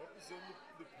 What was in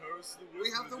the purse?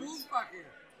 We have the wolf back here.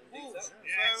 Wolves. So,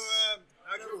 how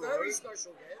And a cool, very right?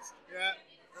 special guest. Yeah.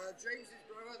 James's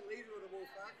brother, leader of the wolf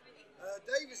pack.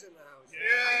 Dave is in the house.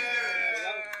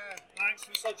 Yeah. Thanks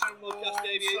for such a warm podcast San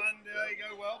debut.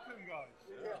 Diego welcome, guys.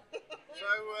 So,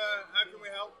 how can we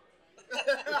help?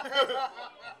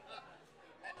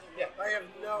 I have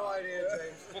no idea,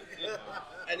 James.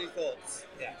 Any thoughts?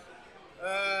 Yeah.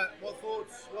 What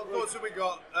thoughts have we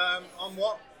got? On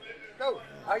what? No,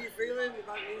 how are you feeling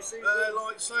about new season?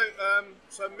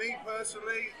 So me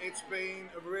personally, it's been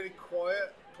a really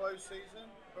quiet, close season,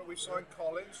 but we've signed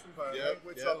Collins from Burnley,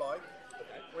 which I like.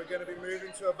 We're going to be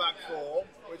moving to a back four,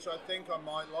 which I think I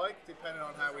might like, depending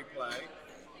on how we play.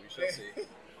 We shall see.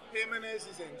 Jimenez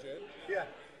is injured, Yeah.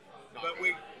 but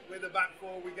with the back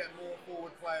four, we get more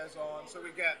forward players on. So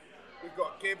we've got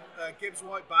Gibbs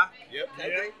White back. Yep.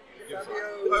 Okay. Gives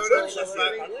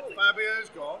Fabio. Fabio's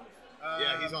gone.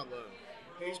 Yeah, he's on loan.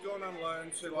 He's gone on loan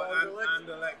to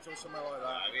Anderlecht or something like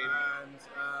that.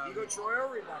 You got Troy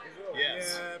Ory back as well.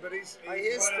 Yes. Yeah, but he's I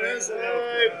hear Spurs are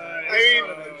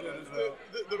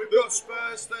We've got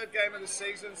Spurs' third game of the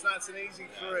season, so that's an easy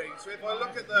 3. So if I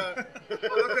look at the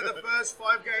first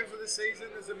 5 games of the season,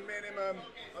 there's a minimum.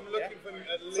 I'm looking for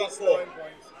at least 9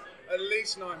 points. At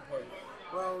least 9 points.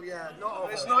 Well, yeah, not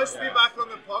often. It's nice to be back on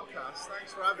the podcast.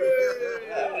 Thanks for having me.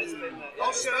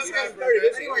 I'll shut up for a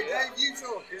bit. Anyway, Dave, you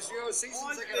talk, because you're a season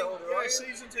ticket holder, right?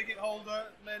 Season ticket holder,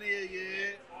 many a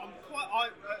year. I'm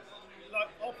quite, like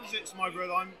opposite to my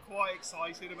brother, I'm quite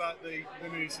excited about the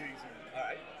new season. All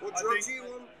right. What I drugs think- are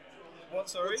you on? What,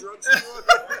 sorry? What drugs are you on?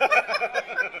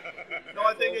 No,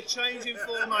 I think a change in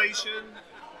formation,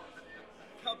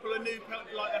 couple of a few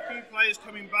players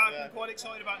coming back. I'm quite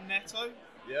excited about Neto.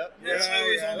 Yep. Neto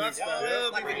is on that's the fair. verb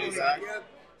of Like being Isaac. Yeah.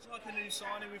 It's like a new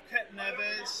signing. We've kept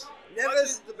Neves. Neves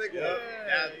is the big one.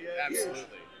 Absolutely.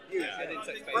 Huge. Yeah.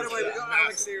 By the way, we got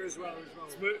Alex here as well.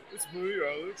 It's me,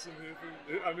 Alex.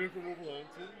 I'm here from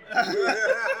Wolverhampton.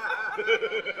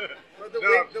 But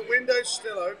the window's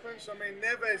still open. So I mean,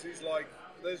 Neves is like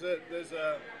there's a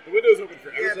The window's open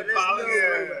for Yeah, everything.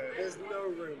 but there's no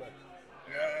rumour.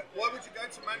 yeah. Why would you go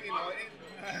to Man United?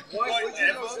 Why would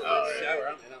you go to Shower,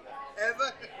 aren't they?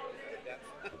 ever?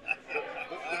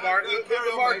 The mark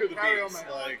of the carry on, beast.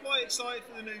 mate. I'm Like, quite excited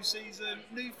for the new season,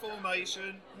 new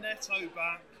formation, Neto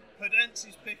back.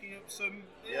 Podence's picking up some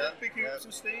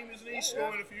steam, isn't he?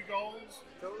 Scoring a few goals.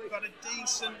 Totally. We've had a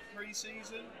decent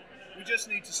pre-season. We just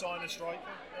need to sign a striker.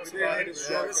 That's We about need it.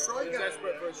 a striker. We're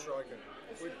desperate for a striker.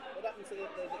 What happened to the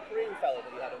Korean fella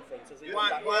that you had on front? Is he Wang,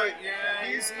 back? Wang, yeah.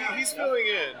 he's filling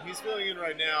in. He's filling in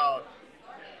right now.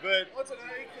 But I don't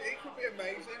know. He could be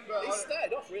amazing, but He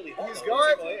started off really hot. He's though,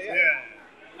 got- wasn't he? Yeah.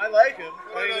 I like him.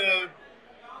 I don't know.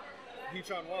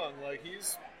 Hee-chan Wang, like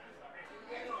he's.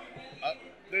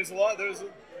 There's a lot.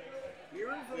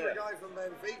 You're in from the guy from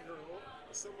Benfica, or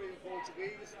somebody in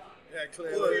Portuguese. yeah,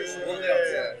 clearly.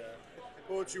 Yeah.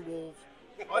 Portugal Wolves.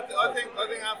 I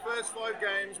think our first 5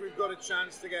 games we've got a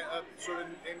chance to get up sort of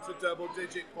into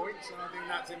double-digit points, and I think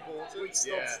that's important.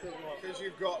 Because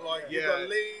you've got you've got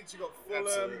Leeds, you've got Fulham,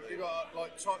 Absolutely. you've got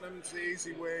like Tottenham's the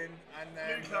easy win, and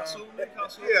then Newcastle.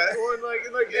 Yeah, or like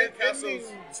Newcastle's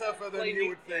ending. tougher than you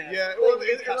would think. Yeah, well, like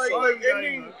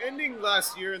Newcastle. ending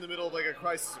last year in the middle of like a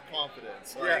crisis of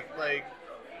confidence. Yeah. Like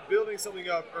building something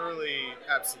up early,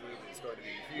 absolutely is going to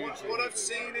be huge. What I've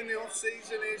seen in the off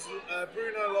season is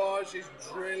Bruno Lage is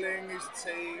drilling his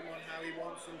team on how he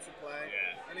wants them to play,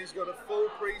 and he's got a full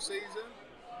pre-season,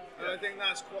 and I think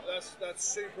that's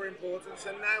super important.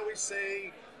 So now we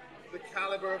see the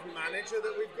caliber of manager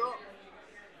that we've got,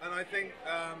 and I think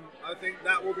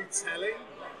that will be telling,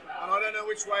 and I don't know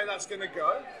which way that's going to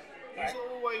go. He's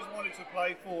always wanted to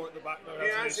play 4 at the back though.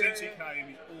 He hasn't has, he? Since yeah, he came,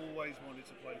 he's always wanted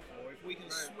to play 4. If we can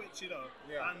switch it up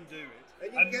and do it.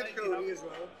 And you get make it Cody happen- as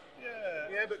well.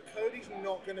 Yeah. Yeah, but Cody's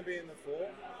not going to be in the 4. No,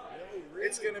 really.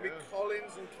 It's going to be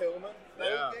Collins and Kilman.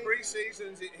 Yeah.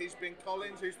 Pre-seasons, he's been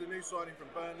Collins, who's the new signing from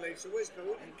Burnley. So where's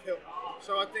Cody?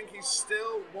 So I think he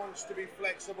still wants to be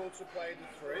flexible to play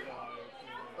the 3.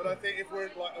 But I think if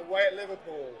we're like away at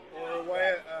Liverpool or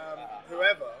away at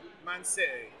whoever, Man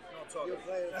City, not You're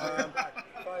Tottenham,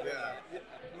 playing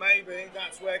maybe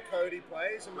that's where Cody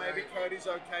plays, and maybe Cody's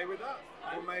okay with that.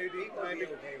 Or maybe okay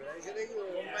with that, isn't he?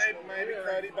 Or maybe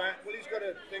Cody back. Well, he's got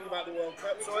to think about the World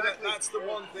Cup. So that's the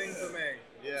one thing for me.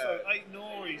 Yeah. So Ait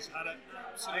Nouri's had an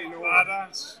absolute Ait-Nouri.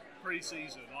 badass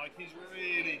pre-season. Like he's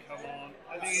really come on.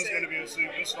 I think he's going to be a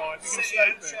superstar. If he can City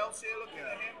stay and fit. Chelsea are looking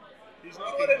at him. He's I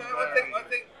looking don't know. I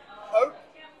think hope.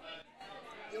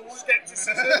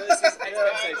 Skepticism.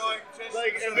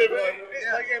 Like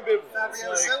ambivalence.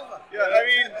 Fabio Silva. Yeah, I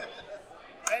mean,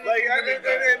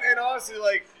 and honestly,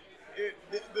 like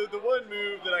the one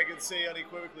move that I can say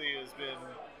unequivocally has been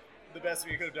the best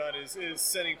thing he could have done is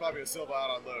sending Fabio Silva out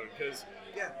on loan, because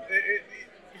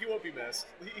he won't be missed.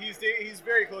 He's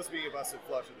very close to being a busted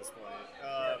flush at this point.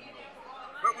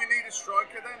 But we need a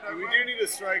striker then, don't We do need a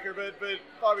striker, but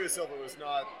Fabio Silva was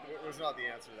not the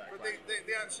answer to that But question.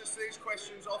 the answers to these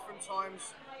questions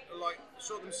oftentimes like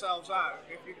sort themselves out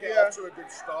if you get Yeah. off to a good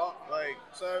start. Like,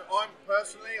 So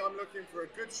I'm looking for a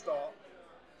good start.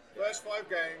 First 5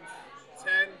 games,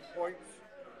 10 points.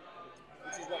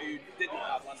 Which is what you didn't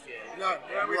have last year. No,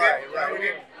 we Right, didn't. right. No, we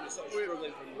didn't. You're sort of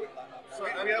struggling from that. So, we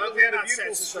and had I a think that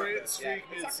beautiful sets us up. streak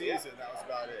mid-season. That was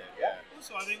about it. Yeah.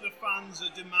 Also, I think the fans are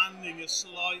demanding a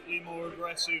slightly more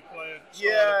aggressive player.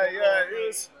 Yeah, style of yeah, football. it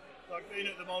was. Like being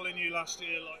at the Molineux last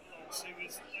year,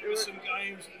 there was some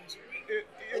games that was a bit.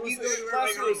 It was you go to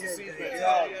last year was every the game, season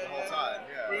yeah, the whole time.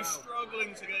 We Yeah. were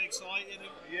struggling to get excited.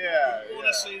 And Yeah. we want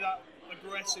to see that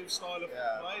aggressive style of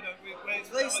play, don't we? Where it's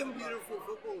Play like some the- beautiful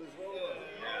football as well.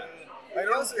 And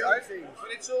honestly, I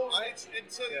But it's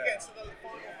until you get to the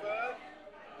final third.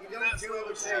 You And don't that's kill where the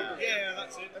we see. team. Yeah,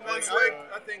 that's it. And that's where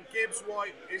I think Gibbs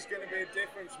White is going to be a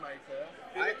difference maker.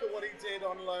 If you look at what he did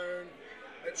on loan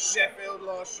at Sheffield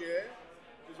last year,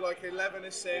 it was like 11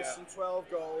 assists and 12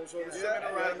 goals, or something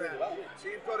around there. So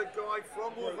you've got a guy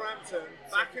from Wolverhampton,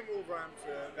 back in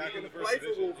Wolverhampton, Back who's in going the to first play for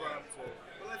division, Wolverhampton.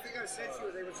 Well, I think I said to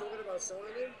you, they were talking about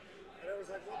signing him, and I was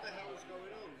like, what the hell is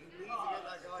going on? You need to get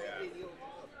that guy in your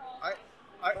club.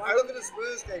 I look at the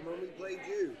Spurs game when we played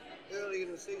you early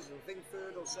in the season, I think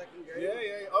 3rd or 2nd game.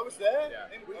 Yeah, I was there. Yeah.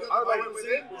 We I got the went with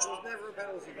penalty, him. which was never a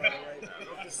penalty, by the way.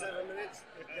 After 7 minutes,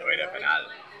 penal.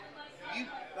 you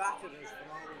battered us for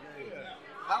the whole game.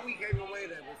 How we came away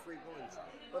there with 3 points.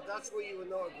 But that's where you were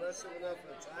not aggressive enough to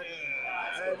attack.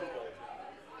 And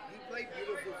play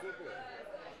beautiful football.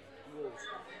 Wolves.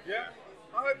 Yeah,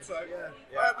 I hope so.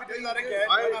 Yeah. I hope we do that again.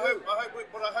 I But hope. I hope we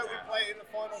play it in the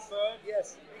final third.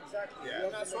 Yes, exactly. Yeah.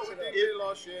 And that's what we did do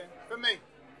last year. For me.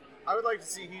 I would like to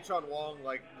see Hee-Chan Wong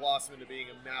like blossom into being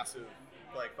a massive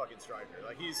like fucking striker.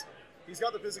 Like he's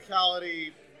got the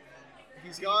physicality.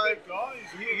 He's got big guy.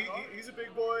 he's a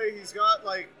big boy. He's got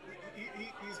like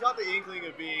he's got the inkling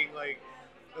of being like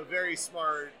a very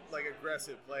smart, like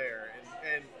aggressive player,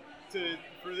 and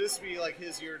for this to be like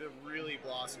his year to really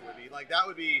blossom would be like that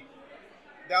would be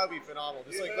phenomenal.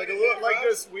 Just like a little like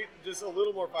just a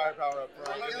little more firepower up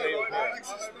front. I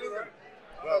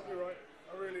Well, hope you're right.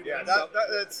 I really do. yeah,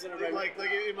 that's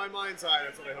like in my mind's eye.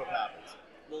 That's what I hope happens.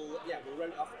 We'll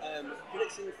round it off.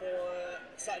 Prediction for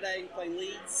Saturday playing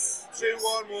Leeds.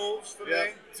 2-1 Wolves for Yeah,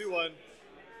 me. 2-1.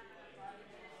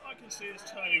 I can see us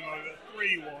turning over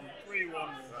 3-1. 3-1. All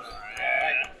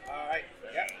right.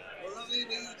 Yeah. Well, lovely to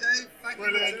meet you, Dave. Thank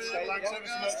Brilliant. you. Thanks ever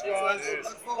so much, Look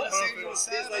guys. forward to seeing you on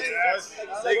Saturday.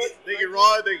 Thank you,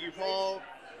 Rod. Thank you, Paul.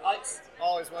 Alex.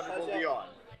 Always wonderful to be on.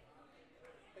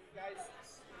 Thank you, guys.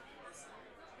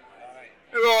 All right.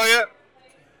 How are you?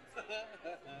 All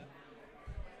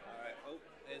right. Oh,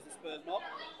 there's the Spurs mob. Here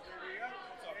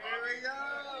we go.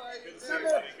 Good to see you,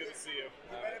 buddy. Good to see you.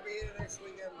 You better be here next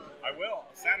weekend, man. I will.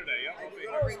 Saturday, yeah. I'll be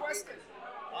You're here. gonna bring people.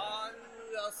 I'll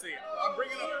see. I'm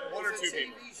bringing up one or two It's a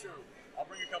people. TV show. I'll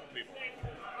bring a couple people.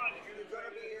 You're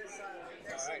gonna be here Saturday.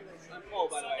 Next All right. Sunday. I'm Paul,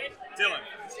 by the way. Dylan.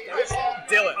 See you Saturday.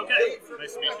 Dylan. Okay.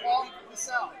 Nice to meet you. Paul from the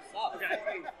South. Oh, Okay.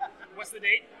 What's the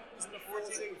date? Is it the 14th?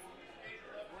 14th. We're in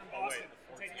Oh, Boston.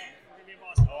 wait. We're gonna be in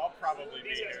Boston. Oh, I'll probably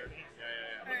be here.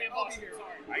 Yeah. We're gonna be in I'll be Boston. here.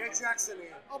 Sorry. Get Jackson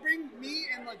here. I'll bring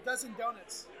me and like dozen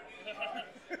donuts.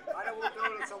 I don't want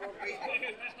donuts. I want people.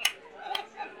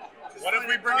 What if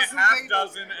we bring a Dozen half people.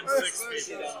 dozen and 6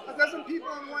 people? A dozen people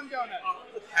and one donut.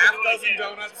 Half dozen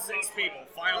donuts, 6 people.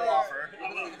 Final offer.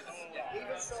 Even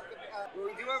something. Well,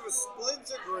 we do have a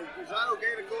splinter group. Is that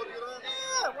okay to call you that?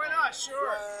 Yeah, why not?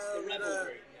 Sure.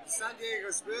 San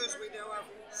Diego Spurs. We now have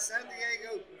San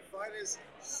Diego Finest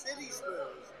City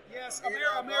Spurs. Yes, In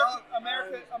our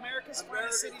America's America's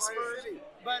finest city finest Spurs, city.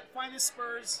 but finest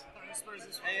Spurs. Spurs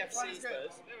is AFC Finest good.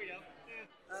 Spurs. There we go.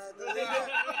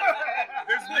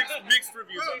 There's mixed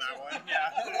reviews on that one.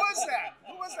 Yeah. Who was that?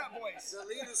 Who was that voice? The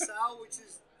leader Sal, which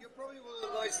is you're probably one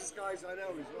of the nicest guys I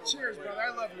know as well. Cheers, brother. I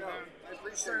love you, No, man. I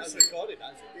appreciate Seriously. it. Recorded,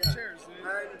 hasn't it? Yeah. Cheers, dude.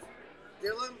 And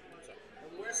Dylan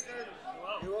from Western,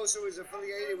 who also is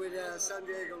affiliated with San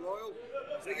Diego Loyal.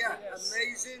 So yeah, Yes.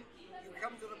 amazing. You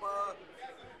come to the bar,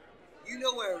 you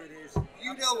know where it is,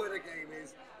 you know where the game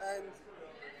is, and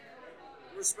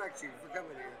respect you for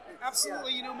coming here.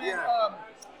 Absolutely, Yeah. you know, man. Yeah.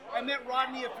 I met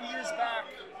Rodney a few years back,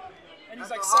 and he's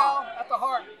At like, the Sal, Heart. at the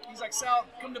Heart. He's like, Sal,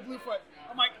 come to Bluefoot.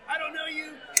 I'm like, I don't know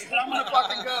you, but I'm gonna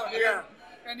fucking go, dude. Yeah.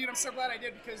 And dude, I'm so glad I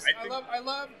did because I I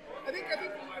think- think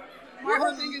my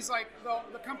whole thing is like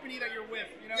the company that you're with.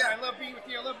 You know, Yeah. I love being with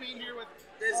you. I love being here with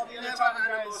There's all the other never Tottenham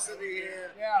guys. animosity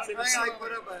here. Yeah, Today I absolutely.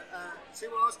 put up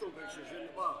 2 Arsenal pictures in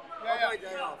the bar Yeah, on yeah. my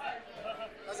day off.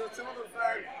 As a Tottenham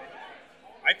fan,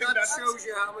 I think that that's. shows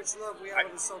you how much love we have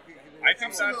in the soccer community. I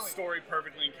think that Absolutely. story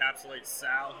perfectly encapsulates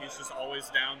Sal. He's just always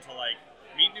down to like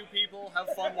meet new people, have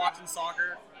fun watching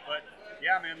soccer. But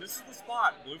yeah, man, this is the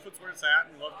spot. Bluefoot's where it's at,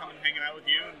 and love coming and hanging out with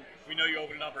you. And we know you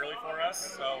opened it up early for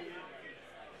us, so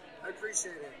I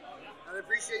appreciate it. And I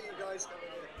appreciate you guys coming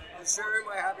in and sharing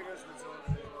my happiness with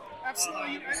you.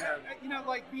 Absolutely. You know,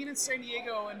 like being in San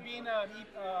Diego and being an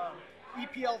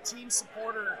EPL team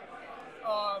supporter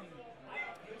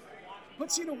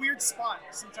puts you in a weird spot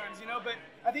sometimes, you know. But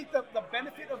I think the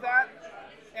benefit of that,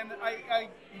 and I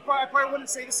probably wouldn't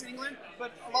say this in England,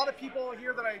 but a lot of people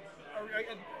here that I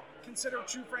consider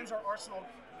true friends are Arsenal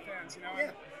fans, you know.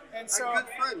 Yeah. And so, good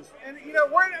friends. and you know,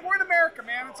 we're in America,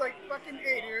 man. It's like fucking,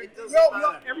 hey, dude. It doesn't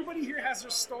matter. Everybody here has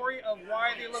their story of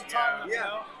why they love Tottenham, Yeah. you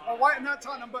know, or why not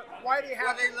Tottenham, but why they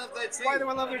have, Why they love their team. why they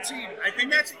love their team. I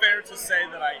think it's fair to say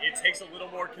that it takes a little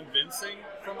more convincing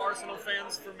from Arsenal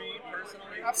fans for me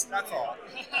personally. Absolutely. That's all.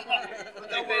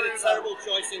 They made a terrible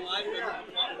choice in life,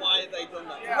 and why have they done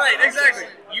that? Yeah. Right, exactly.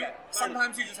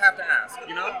 Sometimes you just have to ask,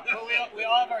 you know. But we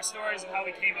all have our stories of how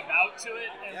we came about to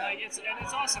it, and it's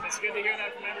awesome. It's good to hear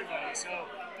that from everybody. So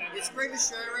It's great to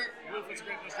share it Bluefoot's a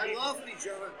great place to and be. laugh at each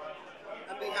other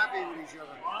and be happy with each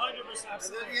other. 100%. And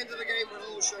at the end of the game,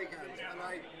 we'll all shake hands.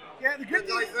 And Yeah, the the good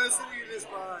thing. diversity of this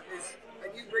bar is,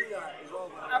 and you bring that as well,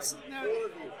 man. Absolutely. All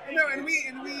of you. No, and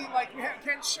we like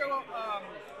can't show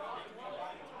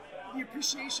the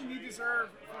appreciation you deserve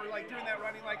for like doing that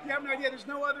running. Like you have no idea. There's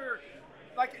no other.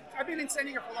 Like I've been in San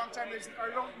Diego for a long time.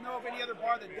 I don't know of any other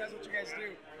bar that does what you guys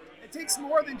do. It takes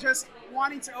more than just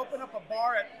wanting to open up a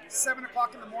bar at 7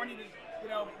 o'clock in the morning,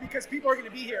 because people are going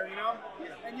to be here,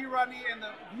 And you, Rodney, and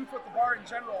the Bluefoot, the bar in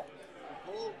general.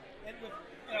 And with,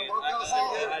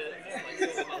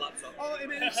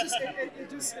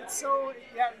 it's so,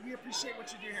 we appreciate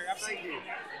what you do here. Absolutely.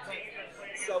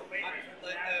 So,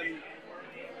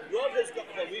 Rod has got,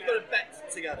 we've got a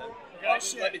bet together.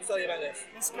 Let me tell you about this.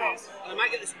 Let's go. And I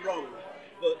might get this wrong,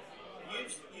 but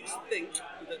you think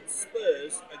that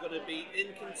Spurs are going to be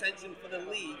in contention for the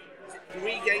league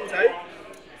 3 games out?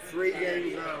 3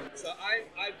 games out. So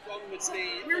I've gone with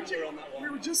the under on that one. We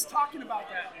were just talking about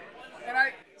that. And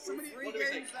somebody... 3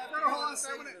 games left. Hold on a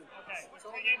second. Okay,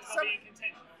 3 games will be in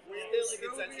contention. We're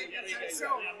still in contention. 3 games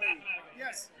So,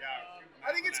 yes.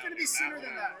 I think it's going to be sooner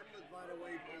than that.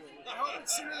 I hope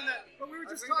it's sooner than that. But we were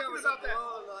just talking about that.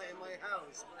 In my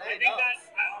house. I think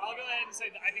I'll go ahead and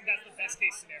say that I think that's the best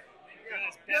case scenario.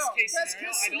 Best case scenario.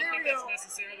 I don't think that's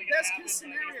necessarily going to happen. Best case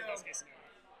scenario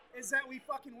is that we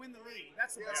fucking win the league.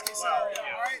 That's the best case scenario.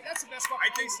 All right, that's the best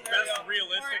fucking case scenario. Best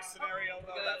realistic scenario,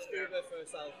 though. That's fair.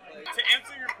 To To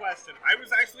answer your question, I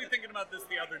was actually thinking about this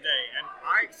the other day, and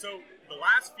so the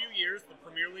last few years, the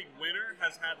Premier League winner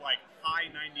has had like high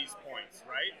 90s points,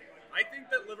 right? I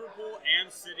think that Liverpool and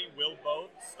City will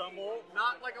both stumble,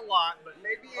 not like a lot, but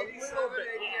maybe a 87, little bit.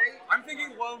 88. I'm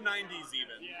thinking low 90s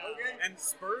even. Yeah. Okay. And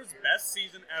Spurs' best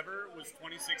season ever was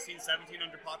 2016-17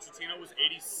 under Pochettino, was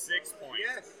 86 points.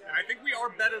 Yes. And I think we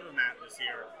are better than that this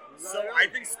year. So Right on.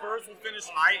 I think Spurs will finish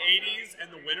high 80s,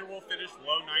 and the winner will finish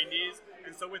low 90s.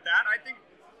 And so with that, I think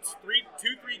 3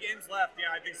 games left. Yeah,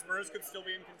 I think Spurs could still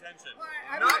be in contention.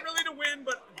 Not really to win,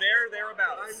 but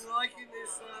thereabouts. I'm liking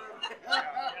this.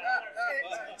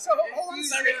 So hold on a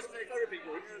second. Therapy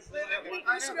group. Listen to what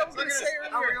I was going to say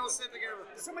How we earlier. all sit together.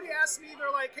 Somebody asked me,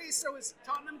 they're like, hey, so is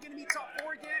Tottenham going to be top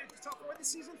 4 again? Top 4 this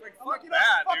season? Like, fuck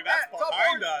that, dude. That's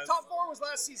behind us. Top 4 was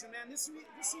last season, man. This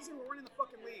season, we're winning the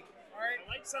fucking league. All right?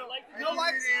 I like No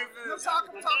talk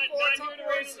of top 4, top 4.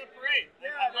 The parade.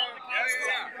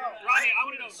 Ronnie, I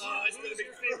want to know who's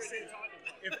your favorite in Tottenham?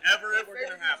 If ever it were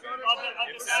going to happen.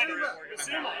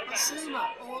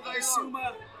 Basuma. All day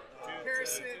Basuma.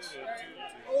 Perisic.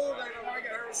 All day long.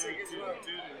 Perisic as well.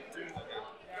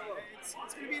 It's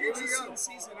going to be an interesting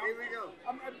season. Here we go.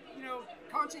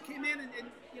 Conte came in and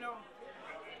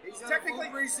He's technically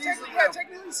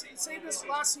saved us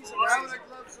last season. Now the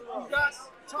gloves are off. We got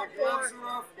top 4. Gloves are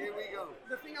off. Here we go.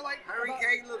 The thing I like Harry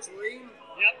Kane looks lean.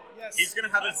 Yep. Yes. He's going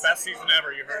to have his best season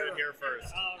ever. You heard it here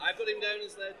first. I've got him down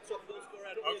as the top goal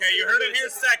scorer. Okay, you heard it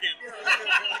here second.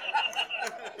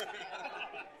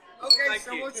 Okay,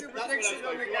 so what's your prediction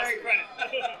on the game?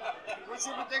 What's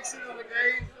your prediction on the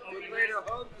game? We played a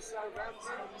home to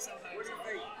Southampton. What do you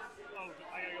think?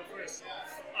 I gotta go first.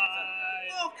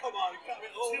 Come on.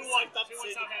 2-1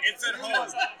 Southampton. It's at home.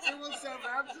 2-1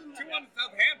 Southampton? 2-1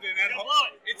 Southampton at home. blow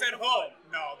it. It's at home.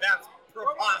 No, that's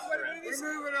preposterous.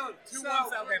 We're moving on. 2-1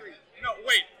 Southampton. No,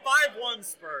 wait. 5-1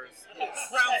 Spurs.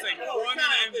 Trouncing. 1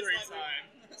 in injury time.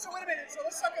 So wait a minute. So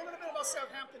let's talk a little bit about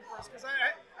Southampton first, because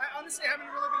I honestly haven't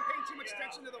really been paying too much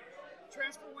attention to the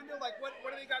transfer window. Like, what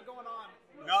do they got going on?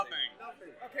 Nothing.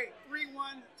 Okay,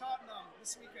 3-1 Tottenham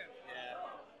this weekend. Yeah.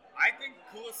 I think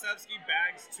Kulusevski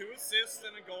bags 2 assists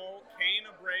and a goal, Kane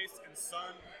a brace, and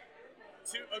Son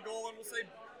a goal, and we'll say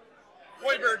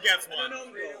Højbjerg gets 1. An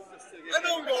own goal. An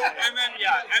own goal, and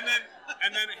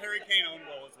then Harry Kane own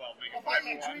goal as well. Make it I'll buy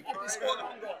you a 5-1. drink if you score an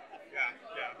own goal. Yeah.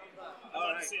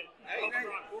 All right.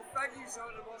 Well, thank you,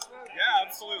 Simon. Yeah,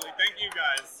 absolutely. Thank you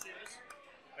guys.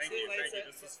 Thank you.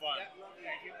 This was fun.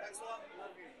 Thank you. Thanks a lot.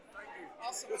 Thank you.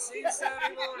 Awesome. We'll see you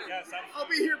Saturday morning. Yes, I'll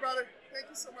be here, brother. Thank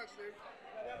you so much, dude.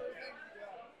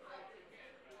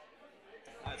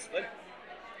 That's fun.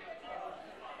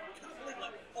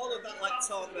 All of that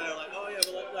talk there, oh yeah,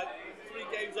 we're like 3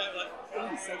 games out,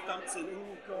 Southampton,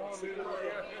 God, come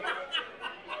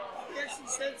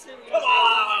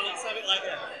on, let's have it like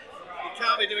that. You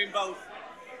can't be doing both.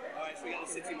 Alright, so we get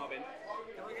the City mob in.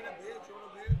 Can we get a beer? Do you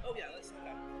want a beer? Oh yeah,